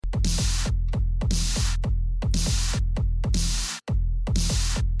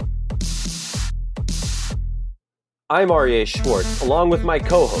I'm Aryeh Schwartz, along with my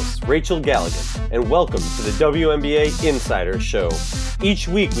co-host, Rachel Galligan, and welcome to the WNBA Insider Show. Each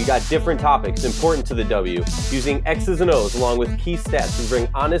week, we got different topics important to the W, using X's and O's along with key stats to bring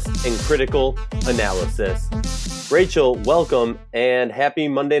honest and critical analysis. Rachel, welcome, and happy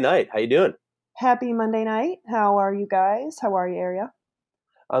Monday night. How you doing? Happy Monday night. How are you guys? How are you, Aria?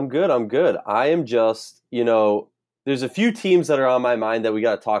 I'm good. I am just, there's a few teams that are on my mind that we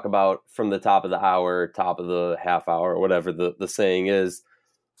got to talk about from the top of the hour, top of the half hour, whatever the saying is.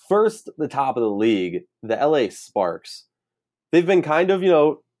 First, the top of the league, the LA Sparks. They've been kind of,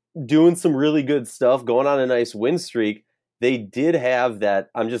 doing some really good stuff, going on a nice win streak. They did have that,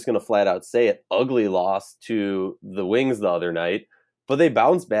 I'm just going to flat out say it, ugly loss to the Wings the other night, but they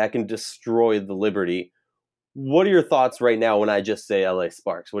bounced back and destroyed the Liberty. What are your thoughts right now when I just say LA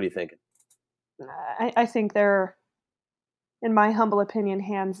Sparks? What are you thinking? I think they're, in my humble opinion,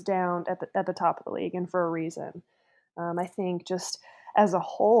 hands down at the top of the league, and for a reason. I think just as a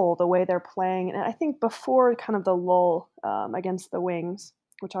whole, the way they're playing, and I think before kind of the lull against the Wings,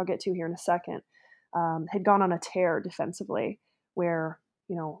 which I'll get to here in a second, had gone on a tear defensively where,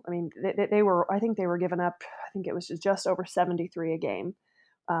 they were, I think they were giving up, I think it was just over 73 a game.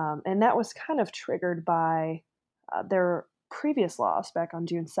 And that was kind of triggered by their previous loss back on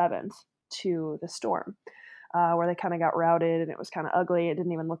June 7th to the Storm, where they kind of got routed and it was kind of ugly. It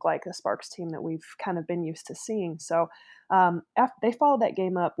didn't even look like the Sparks team that we've kind of been used to seeing. So after they followed that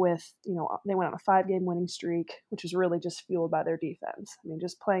game up with, they went on a 5-game winning streak, which was really just fueled by their defense. I mean,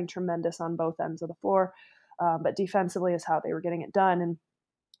 just playing tremendous on both ends of the floor. But defensively is how they were getting it done.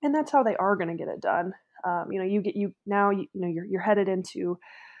 And that's how they are going to get it done. You're headed into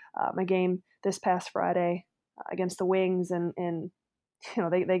a game this past Friday against the Wings, and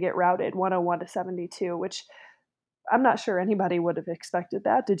they get routed 101-72, which I'm not sure anybody would have expected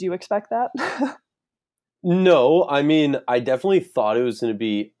that. Did you expect that? No, I mean, I definitely thought it was going to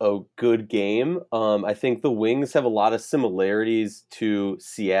be a good game. I think the Wings have a lot of similarities to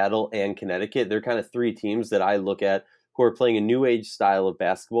Seattle and Connecticut. They're kind of three teams that I look at who are playing a new age style of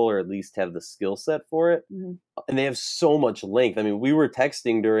basketball, or at least have the skill set for it. Mm-hmm. And they have so much length. I mean, we were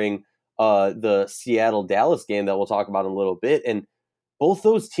texting during the Seattle-Dallas game that we'll talk about in a little bit, and both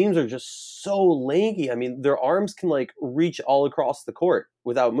those teams are just so lanky. I mean, their arms can reach all across the court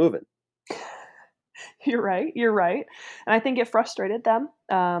without moving. You're right. And I think it frustrated them.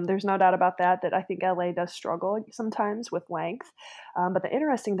 There's no doubt about that I think LA does struggle sometimes with length. But the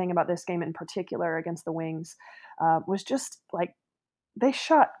interesting thing about this game in particular against the Wings was just they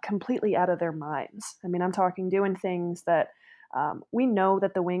shot completely out of their minds. I mean, I'm talking doing things that we know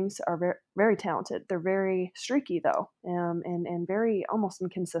that the Wings are very, very talented. They're very streaky, though, and very almost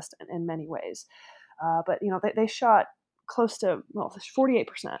inconsistent in many ways. But they shot close to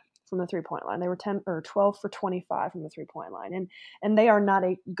 48% from the 3-point line. They were 12 for 25 from the 3-point line, and they are not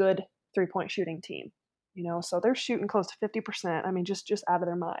a good 3-point shooting team. So they're shooting close to 50%. I mean, just out of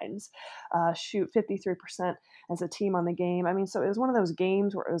their minds. Shoot 53% as a team on the game. I mean, so it was one of those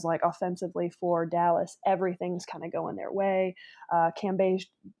games where it was offensively for Dallas, everything's kind of going their way. Cambage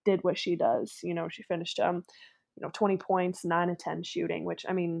did what she does. She finished 20 points, 9 of 10 shooting, which,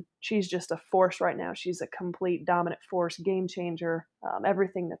 I mean, she's just a force right now. She's a complete dominant force, game changer,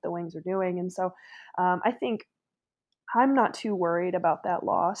 everything that the Wings are doing. And so I think I'm not too worried about that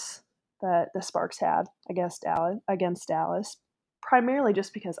loss that the Sparks had against Dallas, primarily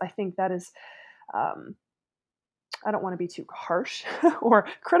just because I think that is, I don't want to be too harsh or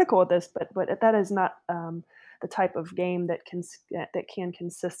critical of this, but that is not the type of game that can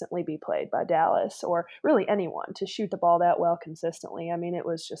consistently be played by Dallas or really anyone to shoot the ball that well consistently. I mean, it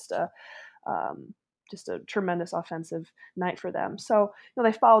was just a tremendous offensive night for them. So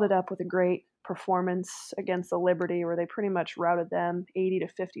they followed it up with a great performance against the Liberty, where they pretty much routed them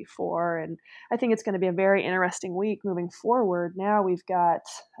 80-54. And I think it's going to be a very interesting week moving forward. Now we've got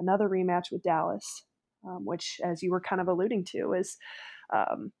another rematch with Dallas, which, as you were kind of alluding to, is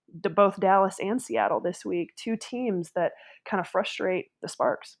both Dallas and Seattle this week, two teams that kind of frustrate the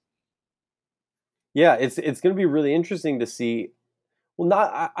Sparks. Yeah, it's going to be really interesting to see.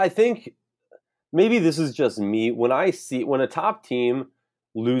 Well, I think maybe this is just me. When a top team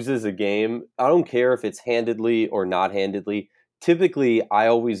loses a game, I don't care if it's handedly or not handedly. Typically, I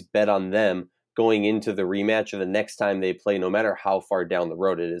always bet on them going into the rematch of the next time they play, no matter how far down the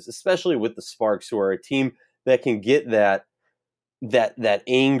road it is, especially with the Sparks, who are a team that can get that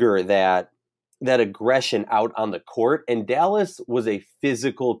anger, that aggression out on the court. And Dallas was a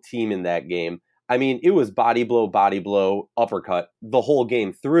physical team in that game. I mean, it was body blow, uppercut the whole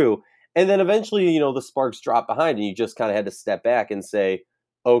game through. And then eventually, the Sparks dropped behind, and you just kind of had to step back and say,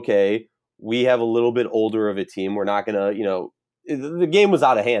 okay, we have a little bit older of a team. We're not going to, the game was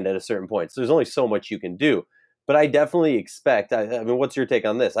out of hand at a certain point. So there's only so much you can do. But I definitely expect, I mean, what's your take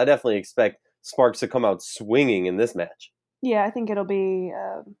on this? I definitely expect Sparks to come out swinging in this match. Yeah, I think it'll be,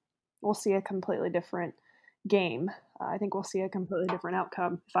 we'll see a completely different game. I think we'll see a completely different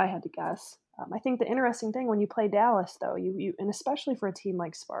outcome if I had to guess. I think the interesting thing when you play Dallas, though, and especially for a team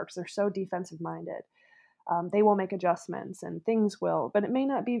like Sparks, they're so defensive minded. They will make adjustments and things will, but it may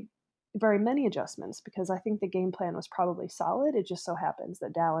not be very many adjustments because I think the game plan was probably solid. It just so happens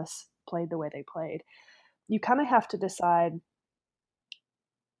that Dallas played the way they played. You kind of have to decide,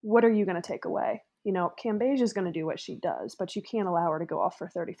 what are you going to take away? Cambesia is going to do what she does, but you can't allow her to go off for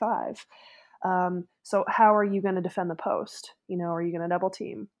 35. So how are you going to defend the post? Are you going to double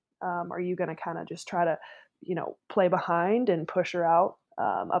team? Are you going to kind of just try to, play behind and push her out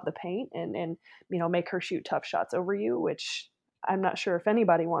of the paint and make her shoot tough shots over you, which I'm not sure if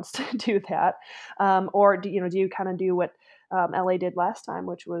anybody wants to do that. Or do you kind of do what LA did last time,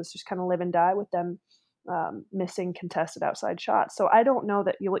 which was just kind of live and die with them missing contested outside shots. So I don't know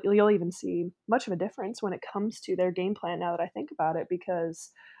that you'll even see much of a difference when it comes to their game plan now that I think about it,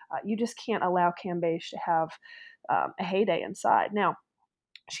 because you just can't allow Cambeche to have a heyday inside. Now,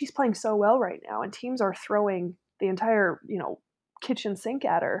 she's playing so well right now, and teams are throwing the entire kitchen sink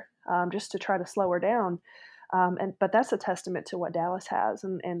at her just to try to slow her down. But that's a testament to what Dallas has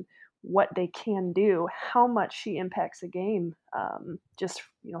and what they can do, how much she impacts the game. Just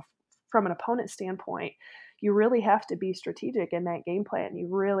from an opponent standpoint, you really have to be strategic in that game plan. You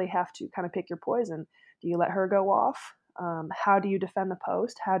really have to kind of pick your poison. Do you let her go off? How do you defend the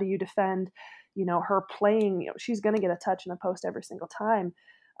post? How do you defend, her playing? She's going to get a touch in the post every single time.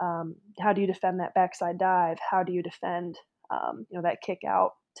 How do you defend that backside dive? How do you defend, that kick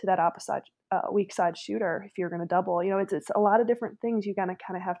out to that opposite weak side shooter if you're going to double? It's a lot of different things you kind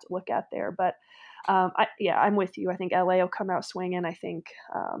of have to look at there. But I'm with you. I think LA will come out swinging. I think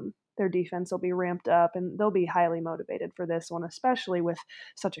their defense will be ramped up and they'll be highly motivated for this one, especially with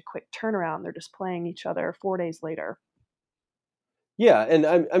such a quick turnaround. They're just playing each other 4 days later. Yeah, and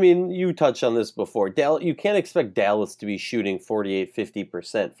I mean, you touched on this before. You can't expect Dallas to be shooting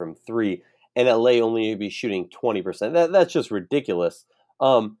 48-50% from three, and LA only to be shooting 20%. That's just ridiculous.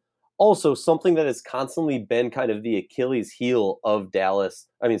 Also, something that has constantly been kind of the Achilles heel of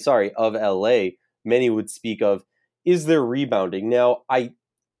of LA, many would speak of, is their rebounding. Now, I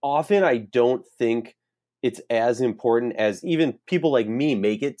don't think it's as important as even people like me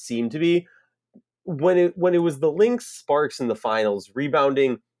make it seem to be. When it was the Lynx Sparks in the finals,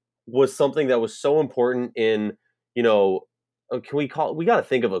 rebounding was something that was so important in, we got to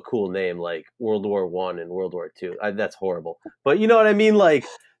think of a cool name like World War One and World War Two. That's horrible, but you know what I mean. Like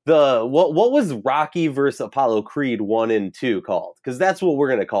what was Rocky versus Apollo Creed 1 and 2 called? Because that's what we're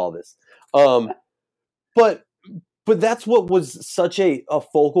gonna call this. But that's what was such a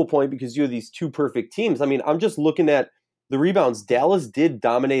focal point, because you have these two perfect teams. I mean, I'm just looking at the rebounds. Dallas did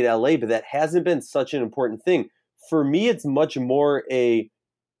dominate LA, but that hasn't been such an important thing. For me, it's much more a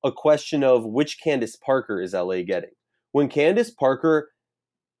question of which Candace Parker is LA getting. When Candace Parker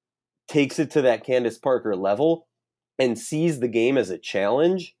takes it to that Candace Parker level and sees the game as a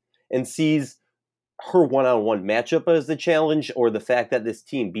challenge and sees her one-on-one matchup as a challenge, or the fact that this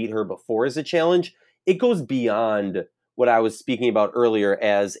team beat her before as a challenge, it goes beyond what I was speaking about earlier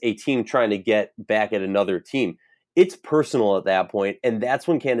as a team trying to get back at another team. It's personal at that point, and that's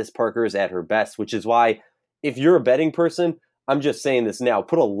when Candace Parker is at her best, which is why, if you're a betting person, I'm just saying this now,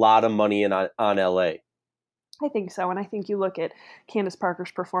 put a lot of money in on LA. I think so, and I think you look at Candace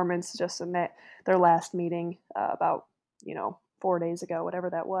Parker's performance just in their last meeting about 4 days ago, whatever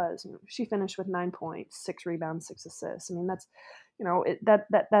that was. She finished with 9 points, 6 rebounds, 6 assists. I mean, that's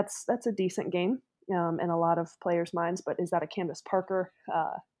that's a decent game in a lot of players' minds. But is that a Candace Parker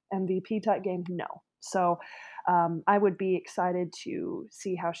MVP type game? No. So I would be excited to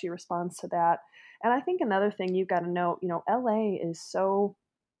see how she responds to that. And I think another thing you've got to know, LA is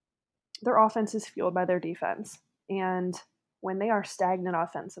their offense is fueled by their defense. And when they are stagnant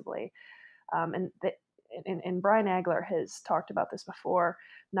offensively, and Brian Agler has talked about this before,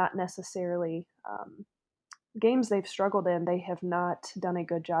 not necessarily games they've struggled in, they have not done a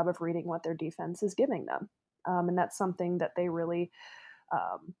good job of reading what their defense is giving them. And that's something that they really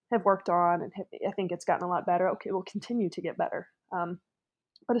have worked on, and I think it's gotten a lot better. Okay, will continue to get better.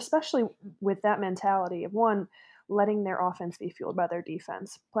 But especially with that mentality of one, letting their offense be fueled by their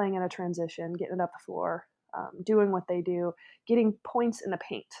defense, playing in a transition, getting it up the floor, doing what they do, getting points in the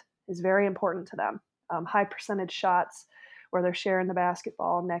paint is very important to them. High percentage shots where they're sharing the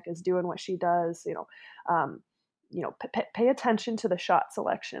basketball. Neck is doing what she does. pay attention to the shot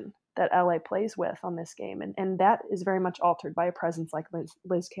selection that LA plays with on this game, and that is very much altered by a presence like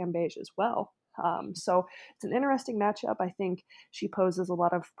Liz Cambage as well. So it's an interesting matchup. I think she poses a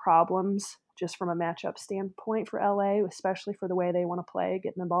lot of problems just from a matchup standpoint for LA, especially for the way they want to play,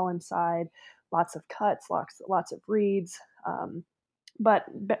 getting the ball inside, lots of cuts, lots of reads. But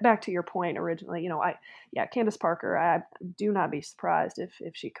back to your point originally, Candace Parker, I do not be surprised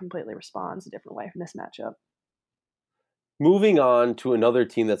if she completely responds a different way from this matchup. Moving on to another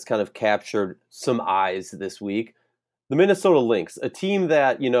team that's kind of captured some eyes this week, the Minnesota Lynx, a team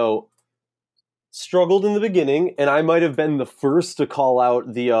that, struggled in the beginning, and I might have been the first to call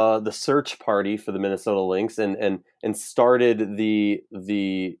out the search party for the Minnesota Lynx and started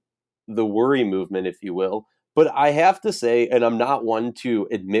the worry movement, if you will. But I have to say, and I'm not one to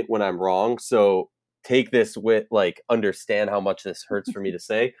admit when I'm wrong, so take this with understand how much this hurts for me to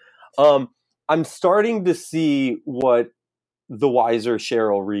say. I'm starting to see what the wiser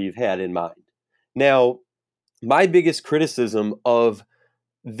Cheryl Reeve had in mind. Now, my biggest criticism of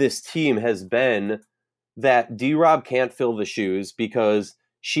this team has been that D-Rob can't fill the shoes because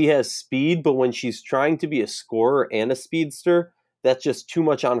she has speed, but when she's trying to be a scorer and a speedster, that's just too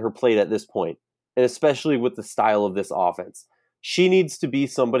much on her plate at this point, and especially with the style of this offense. She needs to be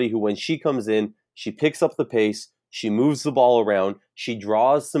somebody who, when she comes in, she picks up the pace, she moves the ball around, she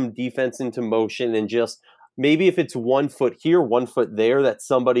draws some defense into motion, and just maybe if it's 1 foot here, 1 foot there, that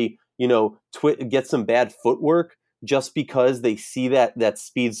somebody, gets some bad footwork just because they see that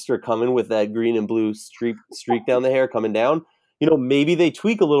speedster coming with that green and blue streak down the hair coming down. Maybe they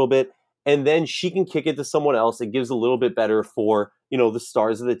tweak a little bit, and then she can kick it to someone else. It gives a little bit better for, the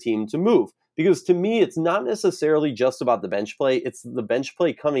stars of the team to move. Because to me, it's not necessarily just about the bench play. It's the bench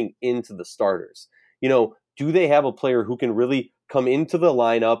play coming into the starters. Do they have a player who can really come into the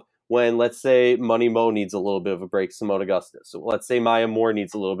lineup when, let's say, Money Mo needs a little bit of a break, Simone Augustus. So let's say Maya Moore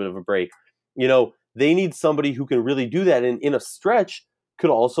needs a little bit of a break. They need somebody who can really do that, and in a stretch could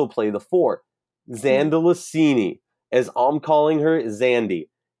also play the 4. Xanda Lassini, as I'm calling her, Zandy.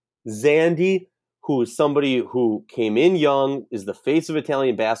 Zandy, who is somebody who came in young, is the face of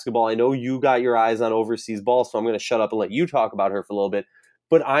Italian basketball. I know you got your eyes on overseas ball, so I'm going to shut up and let you talk about her for a little bit.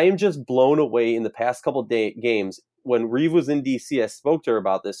 But I am just blown away in the past couple games. When Reeve was in DC, I spoke to her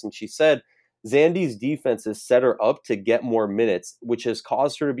about this, and she said Zandy's defense has set her up to get more minutes, which has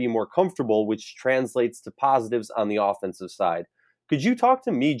caused her to be more comfortable, which translates to positives on the offensive side. Could you talk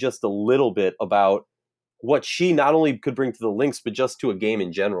to me just a little bit about what she not only could bring to the Lynx, but just to a game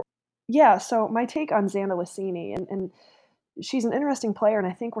in general? Yeah, so my take on Xanda Lassini, and she's an interesting player, and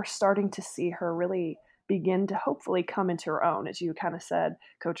I think we're starting to see her really begin to hopefully come into her own, as you kind of said,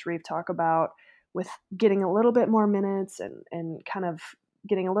 Coach Reeve talk about, with getting a little bit more minutes and kind of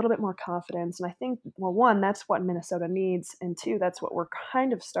getting a little bit more confidence. And I think, well, one, that's what Minnesota needs, and two, that's what we're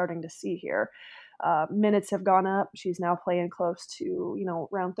kind of starting to see here. Minutes have gone up. She's now playing close to,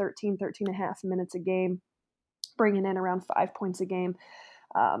 around 13 and a half minutes a game, bringing in around 5 points a game.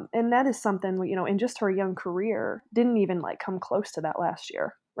 And that is something, in just her young career, didn't even come close to that last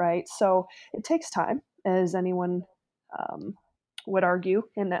year, right? So it takes time, as anyone would argue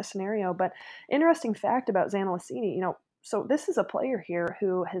in that scenario. But interesting fact about Xana Lassini, so this is a player here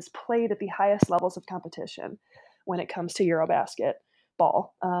who has played at the highest levels of competition when it comes to Eurobasket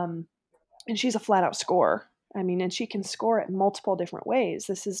ball. And she's a flat out scorer. I mean, and she can score it multiple different ways.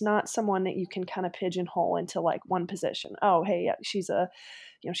 This is not someone that you can kind of pigeonhole into one position. Oh, hey, yeah, she's an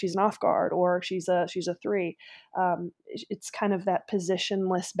off guard, or she's a 3. It's kind of that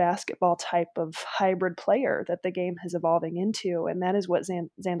positionless basketball type of hybrid player that the game is evolving into, and that is what Xanda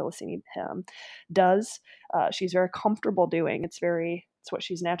Lassini does. She's very comfortable doing. It's what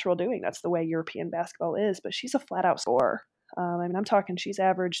she's natural doing. That's the way European basketball is. But she's a flat out scorer. I'm talking she's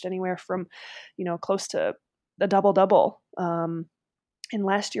averaged anywhere from, close to a double-double in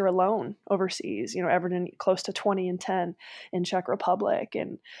last year alone overseas, averaging close to 20 and 10 in Czech Republic.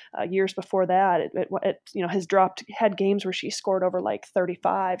 And years before that, it has had games where she scored over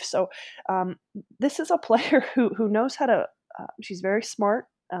 35. So this is a player who knows how to, she's very smart.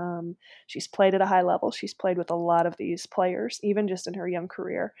 She's played at a high level. She's played with a lot of these players, even just in her young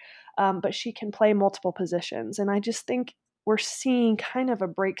career. But she can play multiple positions. And I just think we're seeing kind of a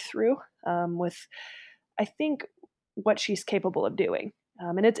breakthrough with, I think, what she's capable of doing.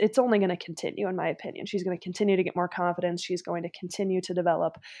 And it's only going to continue, in my opinion. She's going to continue to get more confidence. She's going to continue to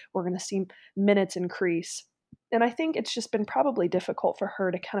develop. We're going to see minutes increase. And I think it's just been probably difficult for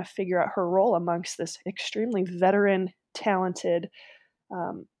her to kind of figure out her role amongst this extremely veteran, talented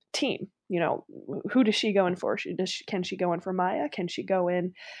team. who does she go in for? Can she go in for Maya? Can she go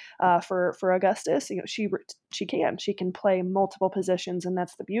in for Augustus? She can play multiple positions, and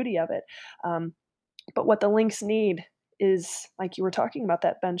that's the beauty of it. But what the Lynx need is, like you were talking about,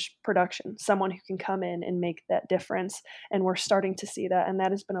 that bench production, someone who can come in and make that difference. And we're starting to see that. And that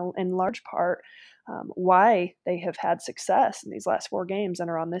has been, in large part, why they have had success in these last 4 games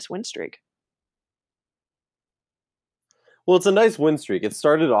and are on this win streak. Well, it's a nice win streak. It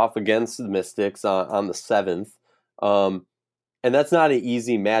started off against the Mystics on the 7th. And that's not an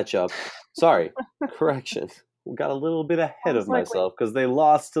easy matchup. Sorry, correction. Got a little bit ahead of myself because they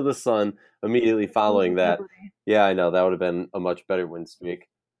lost to the Sun immediately following that. Yeah, I know. That would have been a much better win streak.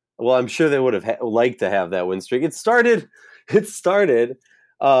 Well, I'm sure they would have liked to have that win streak. It started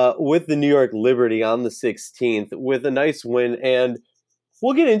with the New York Liberty on the 16th with a nice win. And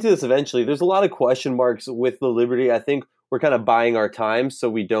we'll get into this eventually. There's a lot of question marks with the Liberty. I think we're kind of buying our time so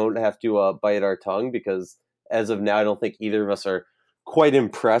we don't have to bite our tongue because as of now, I don't think either of us are quite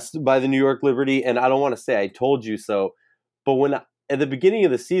impressed by the New York Liberty. And I don't want to say I told you so, but at the beginning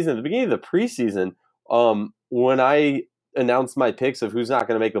of the season, at the beginning of the preseason, when I announced my picks of who's not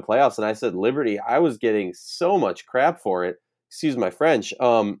going to make the playoffs and I said Liberty, I was getting so much crap for it. Excuse my French.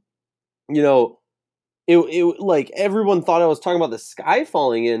 It like everyone thought I was talking about the sky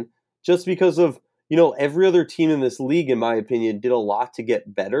falling in just because of, every other team in this league, in my opinion, did a lot to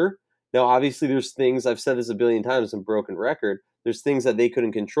get better. Now, obviously, there's things, I've said this a billion times in broken record, there's things that they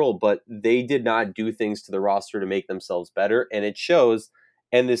couldn't control, but they did not do things to the roster to make themselves better, and it shows.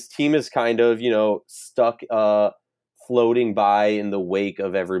 And this team is kind of, stuck floating by in the wake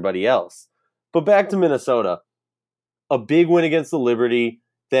of everybody else. But back to Minnesota. A big win against the Liberty.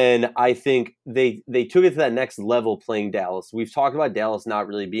 Then I think they took it to that next level playing Dallas. We've talked about Dallas not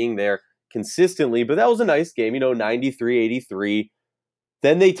really being there consistently, but that was a nice game, 93-83.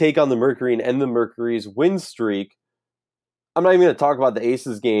 Then they take on the Mercury and end the Mercury's win streak. I'm not even going to talk about the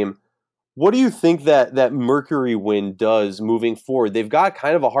Aces game. What do you think that Mercury win does moving forward? They've got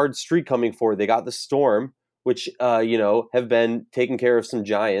kind of a hard streak coming forward. They got the Storm, which, have been taking care of some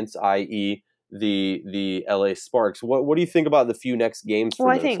giants, i.e., the LA Sparks. What do you think about the few next games for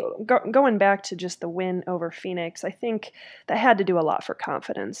Minnesota? I think going back to just the win over Phoenix, I think that had to do a lot for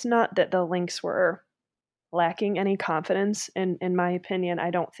confidence. Not that the Lynx were lacking any confidence, in my opinion.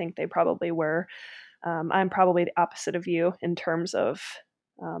 I don't think they probably were. I'm probably the opposite of you in terms of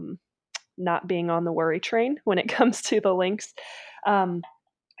not being on the worry train when it comes to the Lynx. And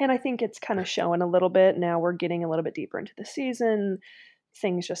I think it's kind of showing a little bit. Now we're getting a little bit deeper into the season.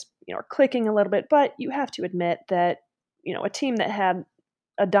 Things just, are clicking a little bit. But you have to admit that, a team that had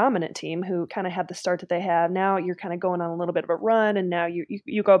a dominant team who kind of had the start that they have, now you're kind of going on a little bit of a run, and now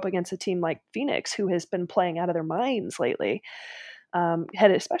you go up against a team like Phoenix, who has been playing out of their minds lately,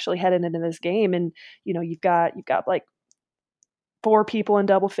 especially headed into this game. And you've got like 4 people in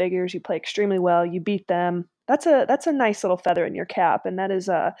double figures. You play extremely well. You beat them. That's a nice little feather in your cap, and that is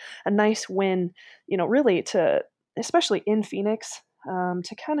a nice win. Really to, especially in Phoenix,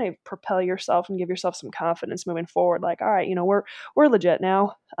 to kind of propel yourself and give yourself some confidence moving forward. Like, all right, we're legit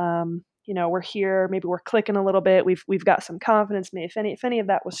now. We're here. Maybe we're clicking a little bit. We've got some confidence. Maybe if any of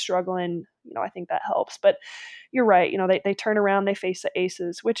that was struggling, I think that helps. But you're right. They turn around. They face the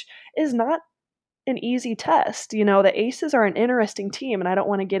Aces, which is not an easy test. The Aces are an interesting team, and I don't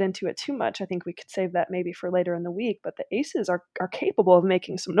want to get into it too much. I think we could save that maybe for later in the week. But the Aces are capable of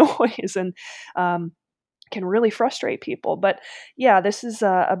making some noise and can really frustrate people. But yeah, this is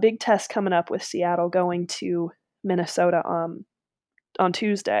a big test coming up with Seattle going to Minnesota on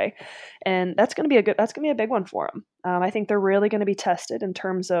Tuesday, and that's going to be a big one for them. I think they're really going to be tested in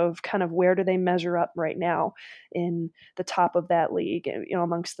terms of kind of where do they measure up right now in the top of that league,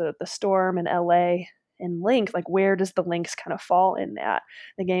 amongst the Storm and LA and Lynx. Like, where does the Lynx kind of fall in that?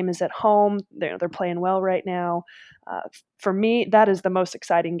 The game is at home. They're playing well right now. For me, that is the most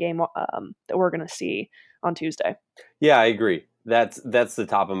exciting game that we're going to see on Tuesday. Yeah, I agree. That's the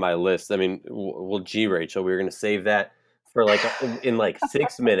top of my list. I mean, Rachel, we were going to save that for in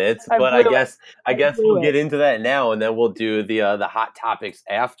 6 minutes, but I guess we'll get into that now, and then we'll do the hot topics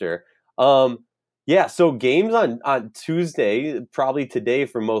after. Yeah, so games on Tuesday, probably today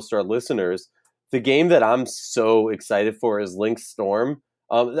for most of our listeners. The game that I'm so excited for is Lynx Storm.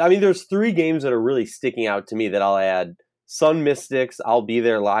 I mean, there's 3 games that are really sticking out to me that I'll add. Sun Mystics, I'll be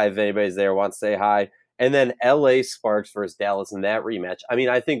there live if anybody's there, wants to say hi. And then LA Sparks versus Dallas in that rematch. I mean,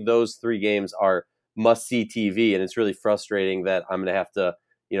 I think those 3 games are must-see TV, and it's really frustrating that I'm going to have to,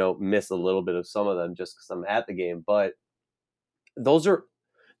 miss a little bit of some of them just because I'm at the game. But those are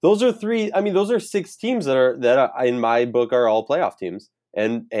 3. I mean, those are 6 teams that are in my book are all playoff teams,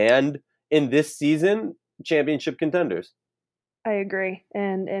 and in this season, championship contenders. I agree.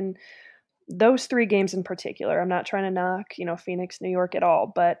 And those 3 games in particular, I'm not trying to knock, Phoenix, New York at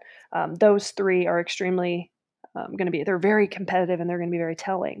all, but, those 3 are extremely, gonna be they're very competitive and they're gonna be very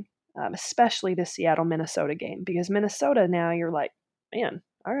telling, especially the Seattle-Minnesota game because Minnesota now you're like, "Man,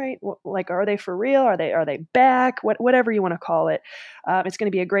 all right, like, are they for real? Are they back?" Whatever you wanna call it. It's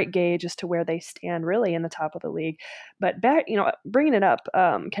gonna be a great gauge as to where they stand really in the top of the league. But back bringing it up,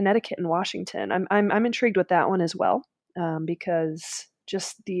 Connecticut and Washington, I'm intrigued with that one as well, because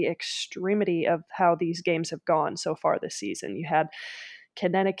just the extremity of how these games have gone so far this season. You had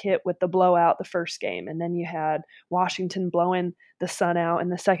Connecticut with the blowout the first game, and then you had Washington blowing the Sun out in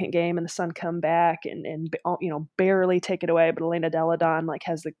the second game, and the Sun come back and barely take it away. But Elena Deladon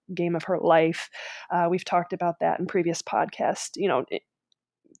has the game of her life. We've talked about that in previous podcasts.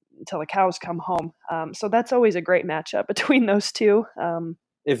 Until the cows come home. So that's always a great matchup between those two.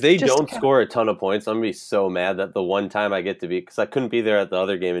 If they Just don't score a ton of points, I'm gonna be so mad that the one time I get to be, because I couldn't be there at the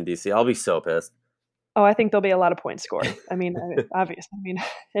other game in DC, I'll be so pissed. Oh, I think there'll be a lot of points scored. I mean, obviously. I mean,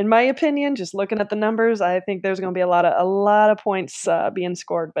 in my opinion, just looking at the numbers, I think there's going to be a lot of points being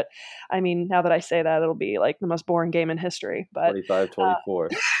scored. But I mean, now that I say that, it'll be like the most boring game in history. But 25-24.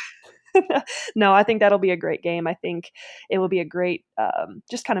 no, I think that'll be a great game. I think it will be a great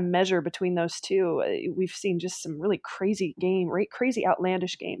just kind of measure between those two. We've seen just some really crazy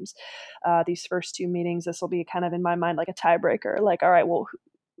outlandish games these first 2 meetings. This will be kind of in my mind like a tiebreaker. Like, all right, well,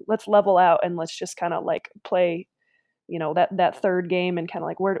 let's level out and let's just kind of like play that third game and kind of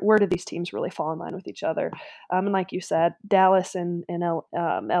like where do these teams really fall in line with each other. And like you said, Dallas and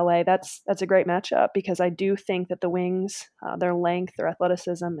LA, that's a great matchup because I do think that the Wings, their length, their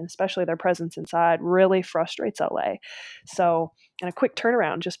athleticism, and especially their presence inside really frustrates LA. So in a quick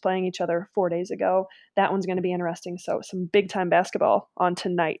turnaround, just playing each other 4 days ago, that one's going to be interesting. So some big time basketball on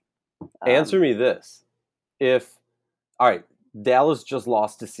tonight. Answer me this. All right, Dallas just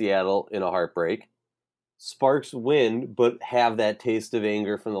lost to Seattle in a heartbreak. Sparks win, but have that taste of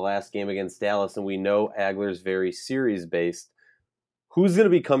anger from the last game against Dallas, and we know Agler's very series-based. Who's going to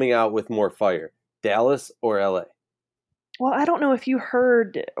be coming out with more fire, Dallas or LA? Well, I don't know if you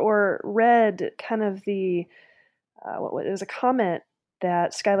heard or read kind of it was a comment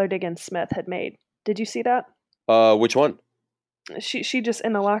that Skylar Diggins-Smith had made. Did you see that? Which one? She just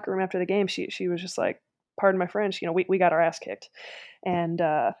in the locker room after the game, she was just like, "Pardon my French, we got our ass kicked," and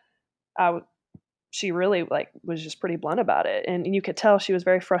she really was just pretty blunt about it, and you could tell she was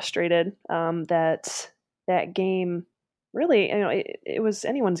very frustrated that game. Really, it was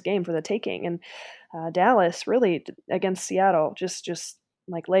anyone's game for the taking, and Dallas really against Seattle just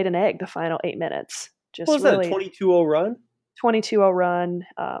like laid an egg the final 8 minutes. What Just was that, a really 22-0 run? 22-0 run.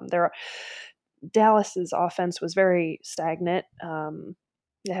 Dallas's offense was very stagnant.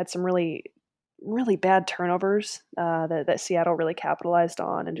 They had some really really bad turnovers that Seattle really capitalized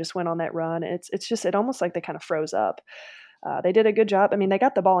on and just went on that run. It's just it almost like they kind of froze up. They did a good job. I mean, they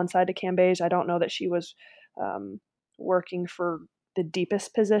got the ball inside to Cambage. I don't know that she was working for the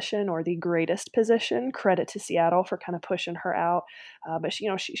deepest position or the greatest position. Credit to Seattle for kind of pushing her out. But she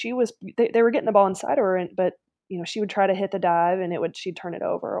was they were getting the ball inside of her, but she would try to hit the dive and she'd turn it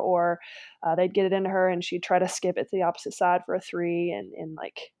over, or they'd get it into her and she'd try to skip it to the opposite side for a three, and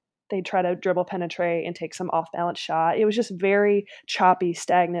like they'd try to dribble penetrate and take some off balance shot. It was just very choppy,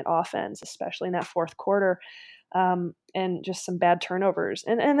 stagnant offense, especially in that fourth quarter, and just some bad turnovers.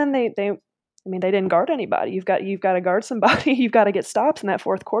 And then I mean, they didn't guard anybody. You've got to guard somebody. You've got to get stops in that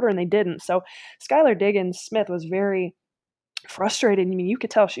fourth quarter, and they didn't. So Skylar Diggins-Smith was very frustrated. I mean, you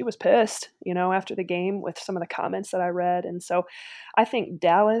could tell she was pissed, after the game with some of the comments that I read. And so I think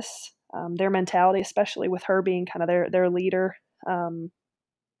Dallas, their mentality, especially with her being kind of their leader,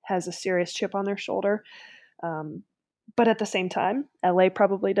 has a serious chip on their shoulder. But at the same time, LA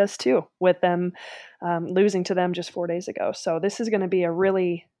probably does too, with them losing to them just 4 days ago. So this is going to be a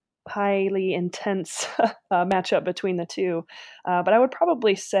really highly intense matchup between the two. But I would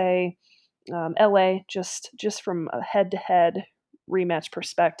probably say LA, just from a head-to-head rematch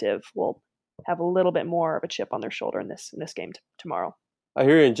perspective, will have a little bit more of a chip on their shoulder in this game tomorrow. I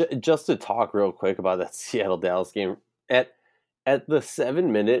hear you. And just to talk real quick about that Seattle Dallas game, at the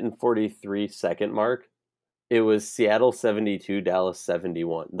 7-minute and 43-second mark, it was Seattle 72, Dallas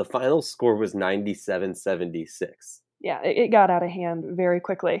 71. The final score was 97-76. Yeah, it got out of hand very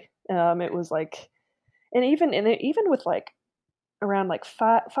quickly. It was like, and even with like around like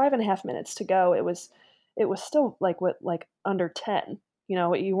 5.5 minutes to go, it was still like under 10.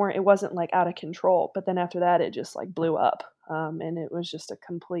 It wasn't like out of control. But then after that, it just like blew up, and it was just a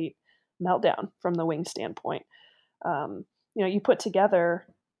complete meltdown from the Wing standpoint. You put together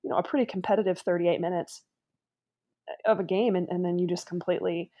a pretty competitive 38 minutes of a game, and then you just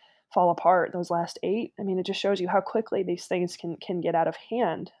completely fall apart those last 8. I mean, it just shows you how quickly these things can get out of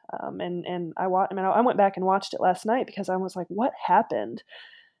hand. And I went back and watched it last night because I was like, what happened?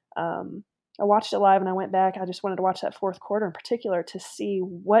 Um, I watched it live and I went back. I just wanted to watch that fourth quarter in particular to see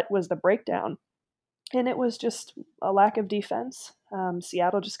what was the breakdown. And it was just a lack of defense.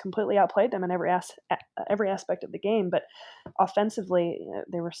 Seattle just completely outplayed them in every aspect of the game. But offensively,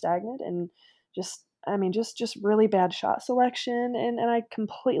 they were stagnant and just, I mean, just really bad shot selection. And I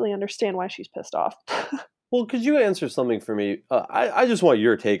completely understand why she's pissed off. Well, could you answer something for me? I just want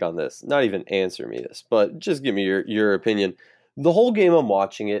your take on this. Not even answer me this, but just give me your opinion. The whole game I'm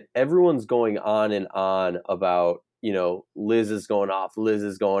watching it, everyone's going on and on about, Liz is going off, Liz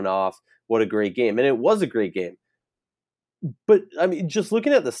is going off. What a great game. And it was a great game. But I mean, just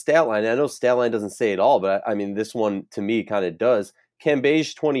looking at the stat line, I know stat line doesn't say it all, but I mean, this one to me kind of does.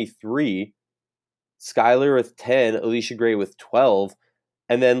 Cambage 23, Skylar with 10, Alicia Gray with 12,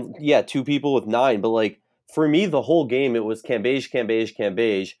 and then, yeah, 2 people with 9. But like, for me, the whole game, it was Cambage, Cambage,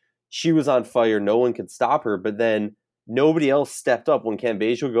 Cambage. She was on fire. No one could stop her. But then nobody else stepped up. When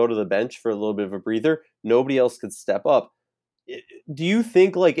Cambage would go to the bench for a little bit of a breather, nobody else could step up. Do you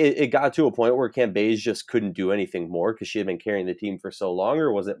think like it got to a point where Cambage just couldn't do anything more because she had been carrying the team for so long,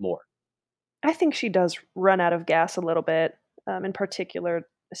 or was it more? I think she does run out of gas a little bit, in particular.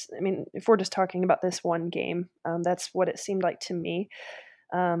 I mean, if we're just talking about this one game, that's what it seemed like to me.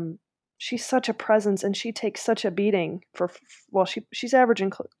 Um, she's such a presence, and she takes such a beating for. Well, she's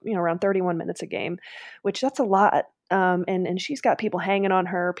averaging around 31 minutes a game, which that's a lot. And she's got people hanging on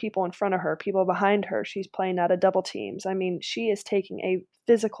her, people in front of her, people behind her. She's playing out of double teams. I mean, she is taking a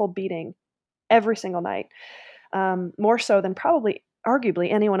physical beating every single night, more so than probably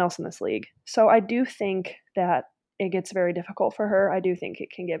arguably anyone else in this league. So I do think that it gets very difficult for her. I do think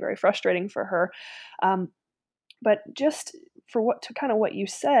it can get very frustrating for her. Um, but just for what you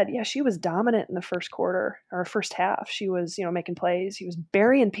said, yeah, she was dominant in the first quarter or first half. She was, making plays. She was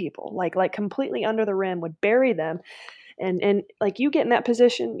burying people, like completely under the rim, would bury them. And like you get in that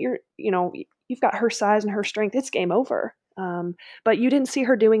position, you've got her size and her strength. It's game over. But you didn't see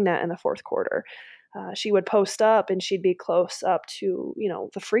her doing that in the fourth quarter. She would post up and she'd be close up to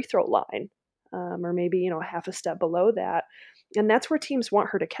the free throw line, or maybe half a step below that. And that's where teams want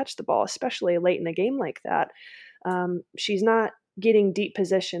her to catch the ball, especially late in the game like that. She's not getting deep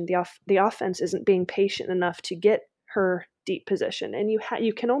position. The offense isn't being patient enough to get her deep position, and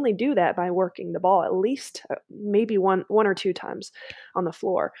you can only do that by working the ball at least maybe one or two times on the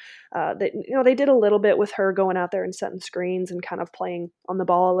floor. They did a little bit with her going out there and setting screens and kind of playing on the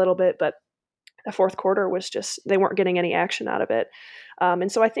ball a little bit, but the fourth quarter was just they weren't getting any action out of it.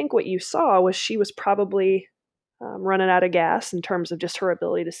 And so I think what you saw was she was probably running out of gas in terms of just her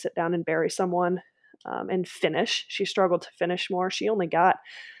ability to sit down and bury someone, and finish. She struggled to finish more. She only got,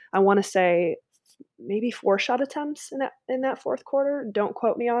 I want to say, maybe 4 shot attempts in that fourth quarter. Don't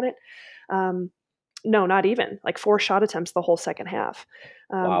quote me on it. No, not even like 4 shot attempts the whole second half.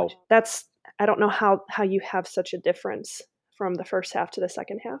 Wow. That's I don't know how you have such a difference from the first half to the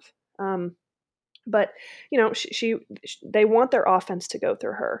second half. But they want their offense to go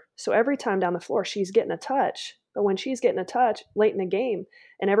through her. So every time down the floor, she's getting a touch. But when she's getting a touch late in the game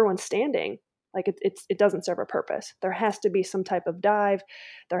and everyone's standing, like it doesn't serve a purpose. There has to be some type of dive.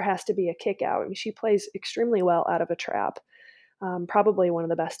 There has to be a kick out. I mean, she plays extremely well out of a trap. Probably one of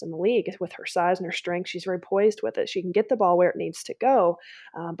the best in the league with her size and her strength. She's very poised with it. She can get the ball where it needs to go.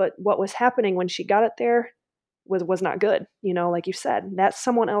 But what was happening when she got it there was not good. Like you said, that's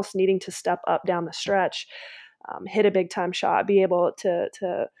someone else needing to step up down the stretch, hit a big time shot, be able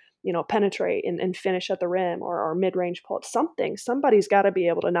to penetrate and finish at the rim or mid range pull up. Somebody's got to be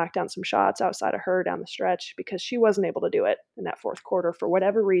able to knock down some shots outside of her down the stretch because she wasn't able to do it in that fourth quarter for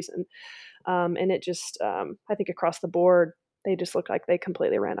whatever reason. And it just, I think across the board, they just look like they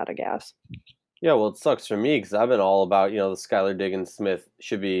completely ran out of gas. Yeah, well, it sucks for me because I've been all about, the Skylar Diggins Smith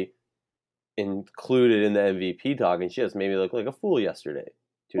should be included in the MVP talk, and she just made me look like a fool yesterday,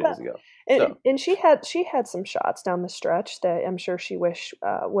 2 days Well, ago. and, So, and she had some shots down the stretch that I'm sure she wished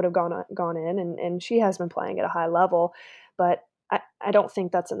would have gone in, and she has been playing at a high level, but I don't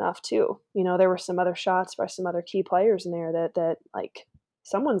think that's enough too. There were some other shots by some other key players in there that like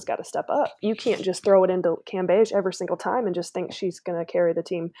someone's got to step up. You can't just throw it into Cambage every single time and just think she's going to carry the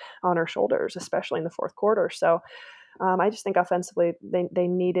team on her shoulders, especially in the fourth quarter. So I just think offensively they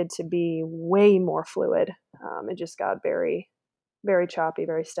needed to be way more fluid. It just got very very choppy,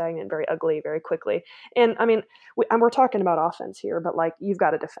 very stagnant, very ugly, very quickly. And I mean, we're talking about offense here, but like you've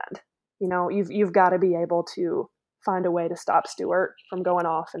got to defend. You've got to be able to find a way to stop Stewart from going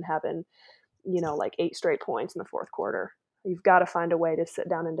off and having, like 8 straight points in the fourth quarter. You've got to find a way to sit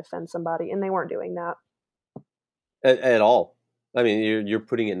down and defend somebody, and they weren't doing that at all. I mean, you're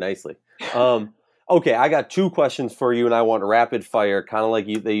putting it nicely. Okay, I got 2 questions for you, and I want rapid fire, kind of like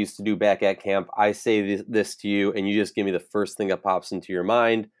they used to do back at camp. I say this to you, and you just give me the first thing that pops into your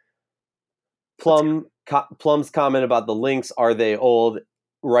mind. Plum's comment about the Lynx, are they old?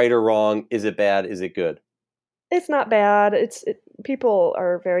 Right or wrong? Is it bad? Is it good? It's not bad. People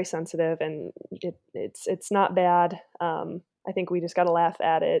are very sensitive, and it's not bad. I think we just got to laugh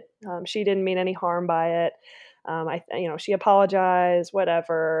at it. She didn't mean any harm by it. She apologized.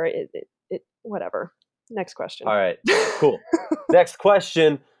 Whatever. Whatever. Next question. All right. Cool. Next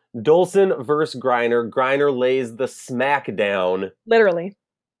question. Dolson versus Griner. Griner lays the smackdown. Literally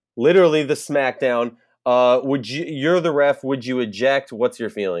the smackdown. You're the ref. Would you eject? What's your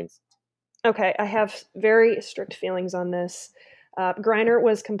feelings? Okay, I have very strict feelings on this. Griner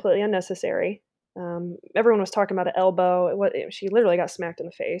was completely unnecessary. Everyone was talking about an elbow. She literally got smacked in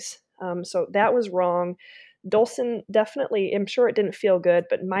the face. So that was wrong. Dolson definitely, I'm sure it didn't feel good,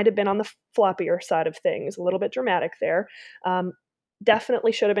 but might have been on the floppier side of things. A little bit dramatic there.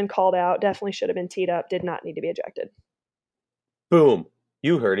 Definitely should have been called out. Definitely should have been teed up. Did not need to be ejected. Boom.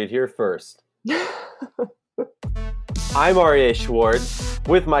 You heard it here first. I'm Aryeh Schwartz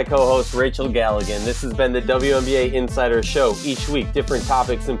with my co-host Rachel Galligan. This has been the WNBA Insider Show. Each week, different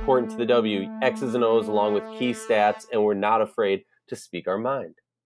topics important to the W, X's and O's along with key stats, and we're not afraid to speak our mind.